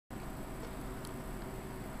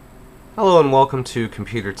Hello and welcome to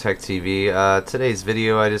Computer Tech TV. Today's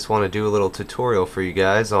video I just want to do a little tutorial for you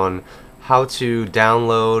guys on how to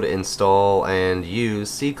download, install, and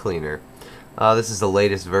use CCleaner. This is the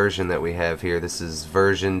latest version that we have here. This is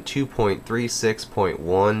version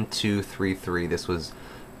 2.36.1233. This was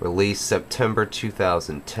released September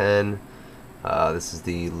 2010. This is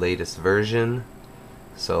the latest version.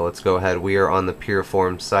 So let's go ahead. We are on the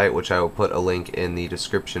Puriform site, which I will put a link in the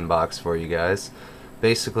description box for you guys.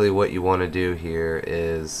 Basically what you want to do here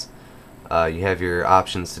is you have your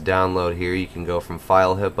options to download here. You can go from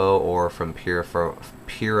FileHippo or from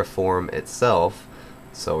Puriform itself.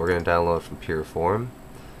 So we're going to download from Puriform,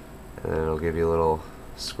 and then it'll give you a little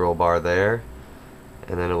scroll bar there,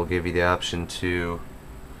 and then it will give you the option to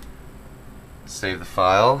save the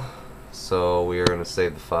file. So we are going to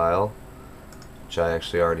save the file, which I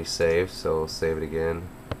actually already saved, so we'll save it again.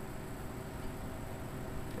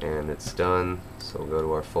 And it's done, so we'll go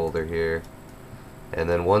to our folder here, and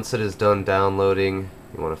then once it is done downloading,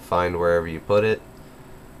 you want to find wherever you put it,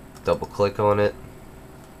 double click on it,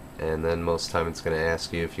 and then most of the time it's going to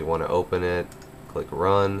ask you if you want to open it. Click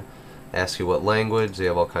run, ask you what language. They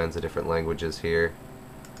have all kinds of different languages here,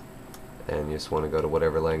 and you just want to go to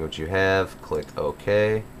whatever language you have. Click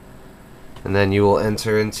OK, and then you will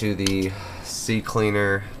enter into the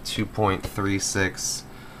CCleaner 2.36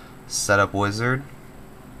 setup wizard.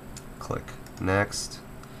 Click next,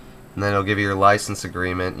 and then it'll give you your license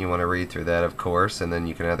agreement. You want to read through that, of course, and then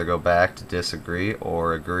you can either go back to disagree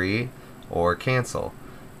or agree or cancel.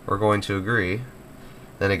 We're going to agree.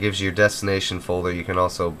 Then it gives you your destination folder. You can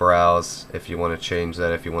also browse if you want to change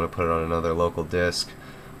that, if you want to put it on another local disk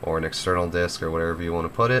or an external disk or whatever you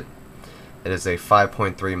want to put it. It is a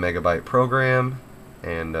 5.3 megabyte program,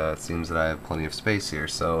 and it seems that I have plenty of space here,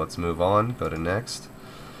 so let's move on. Go to next.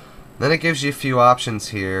 Then it gives you a few options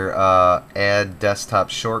here. Add desktop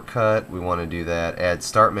shortcut, we want to do that. Add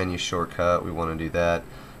start menu shortcut, we want to do that.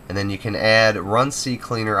 And then you can add run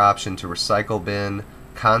CCleaner option to recycle bin,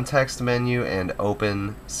 context menu, and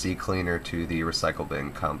open CCleaner to the recycle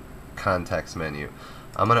bin context menu.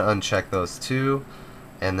 I'm going to uncheck those two,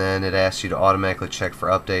 and then it asks you to automatically check for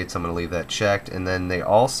updates. I'm going to leave that checked. And then they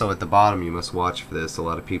also, at the bottom, you must watch for this. A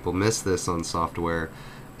lot of people miss this on software.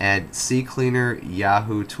 Add CCleaner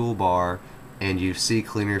Yahoo toolbar and use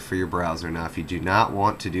CCleaner for your browser. Now if you do not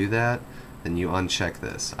want to do that, then you uncheck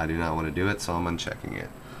this. I do not want to do it, so I'm unchecking it.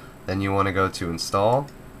 Then you want to go to install,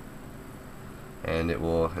 and it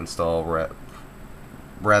will install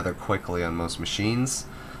rather quickly on most machines.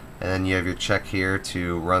 And then you have your check here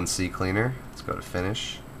to run CCleaner. Let's go to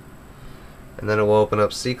finish, and then it will open up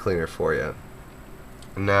CCleaner for you.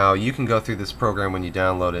 Now you can go through this program when you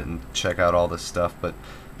download it and check out all this stuff, but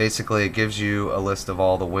basically it gives you a list of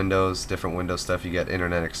all the Windows, different Windows stuff. You get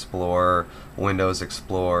Internet Explorer, Windows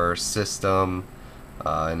Explorer, System,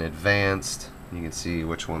 and Advanced. You can see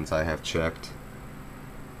which ones I have checked.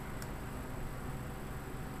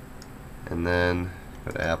 And then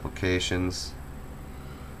go to Applications.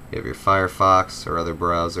 You have your Firefox or other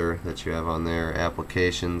browser that you have on there,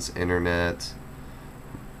 Applications, Internet,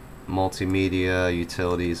 Multimedia,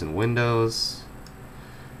 Utilities, and Windows.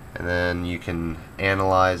 And then you can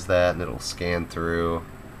analyze that, and it'll scan through,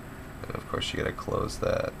 and of course you gotta close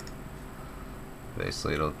that.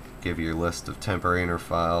 Basically it'll give you your list of temporary inter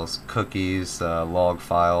files, cookies, log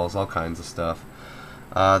files, all kinds of stuff.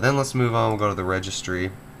 Then let's move on. We'll go to the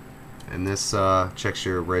registry, and this checks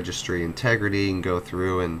your registry integrity. You can go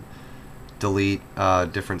through and delete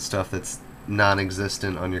different stuff that's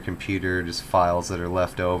non-existent on your computer, just files that are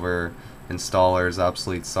left over, installers,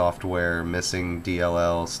 obsolete software, missing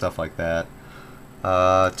DLL, stuff like that.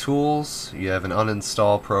 Tools, you have an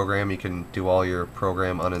uninstall program. You can do all your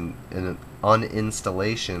program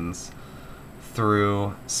uninstallations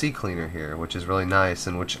through CCleaner here, which is really nice,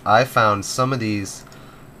 and which I found some of these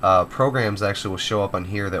programs actually will show up on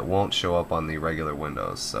here that won't show up on the regular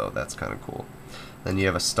Windows, so that's kind of cool. Then you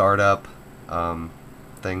have a startup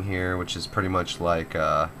thing here, which is pretty much like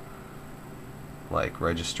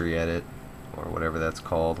registry edit or whatever that's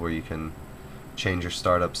called, where you can change your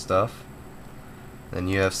startup stuff. Then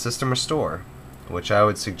you have system restore, which I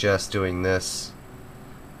would suggest doing this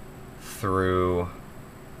through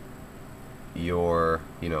your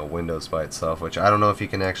Windows by itself, which I don't know if you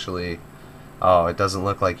can actually, it doesn't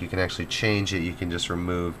look like you can actually change it. You can just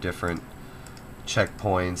remove different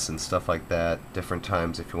checkpoints and stuff like that different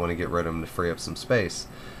times if you want to get rid of them to free up some space.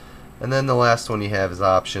 And then the last one you have is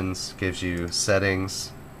options. Gives you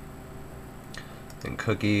settings and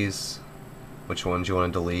cookies, which ones you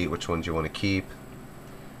want to delete, which ones you want to keep.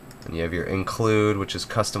 And you have your include, which is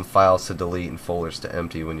custom files to delete and folders to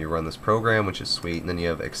empty when you run this program, which is sweet. And then you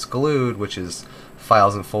have exclude, which is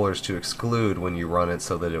files and folders to exclude when you run it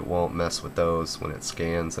so that it won't mess with those when it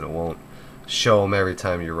scans and it won't show them every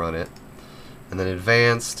time you run it. And then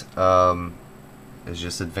advanced is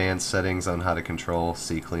just advanced settings on how to control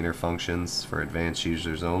CCleaner functions for advanced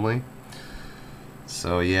users only.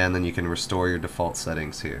 So yeah, and then you can restore your default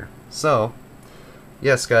settings here. So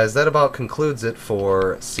yes guys, that about concludes it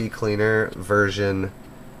for CCleaner version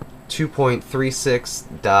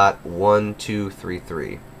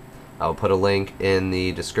 2.36.1233. I'll put a link in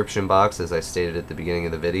the description box as I stated at the beginning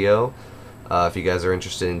of the video. If you guys are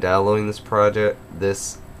interested in downloading this product,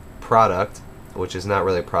 which is not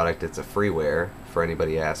really a product, it's a freeware for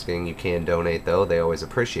anybody asking. You can donate though, they always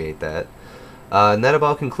appreciate that. And that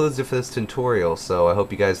about concludes it for this tutorial, so I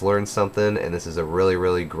hope you guys learned something, and this is a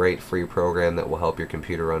really great free program that will help your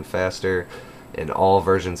computer run faster in all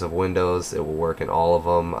versions of Windows. It will work in all of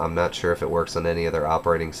them. I'm not sure if it works on any other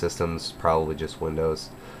operating systems, probably just Windows.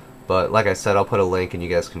 But like I said, I'll put a link and you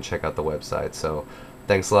guys can check out the website. So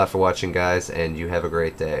thanks a lot for watching guys, and you have a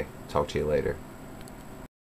great day. Talk to you later.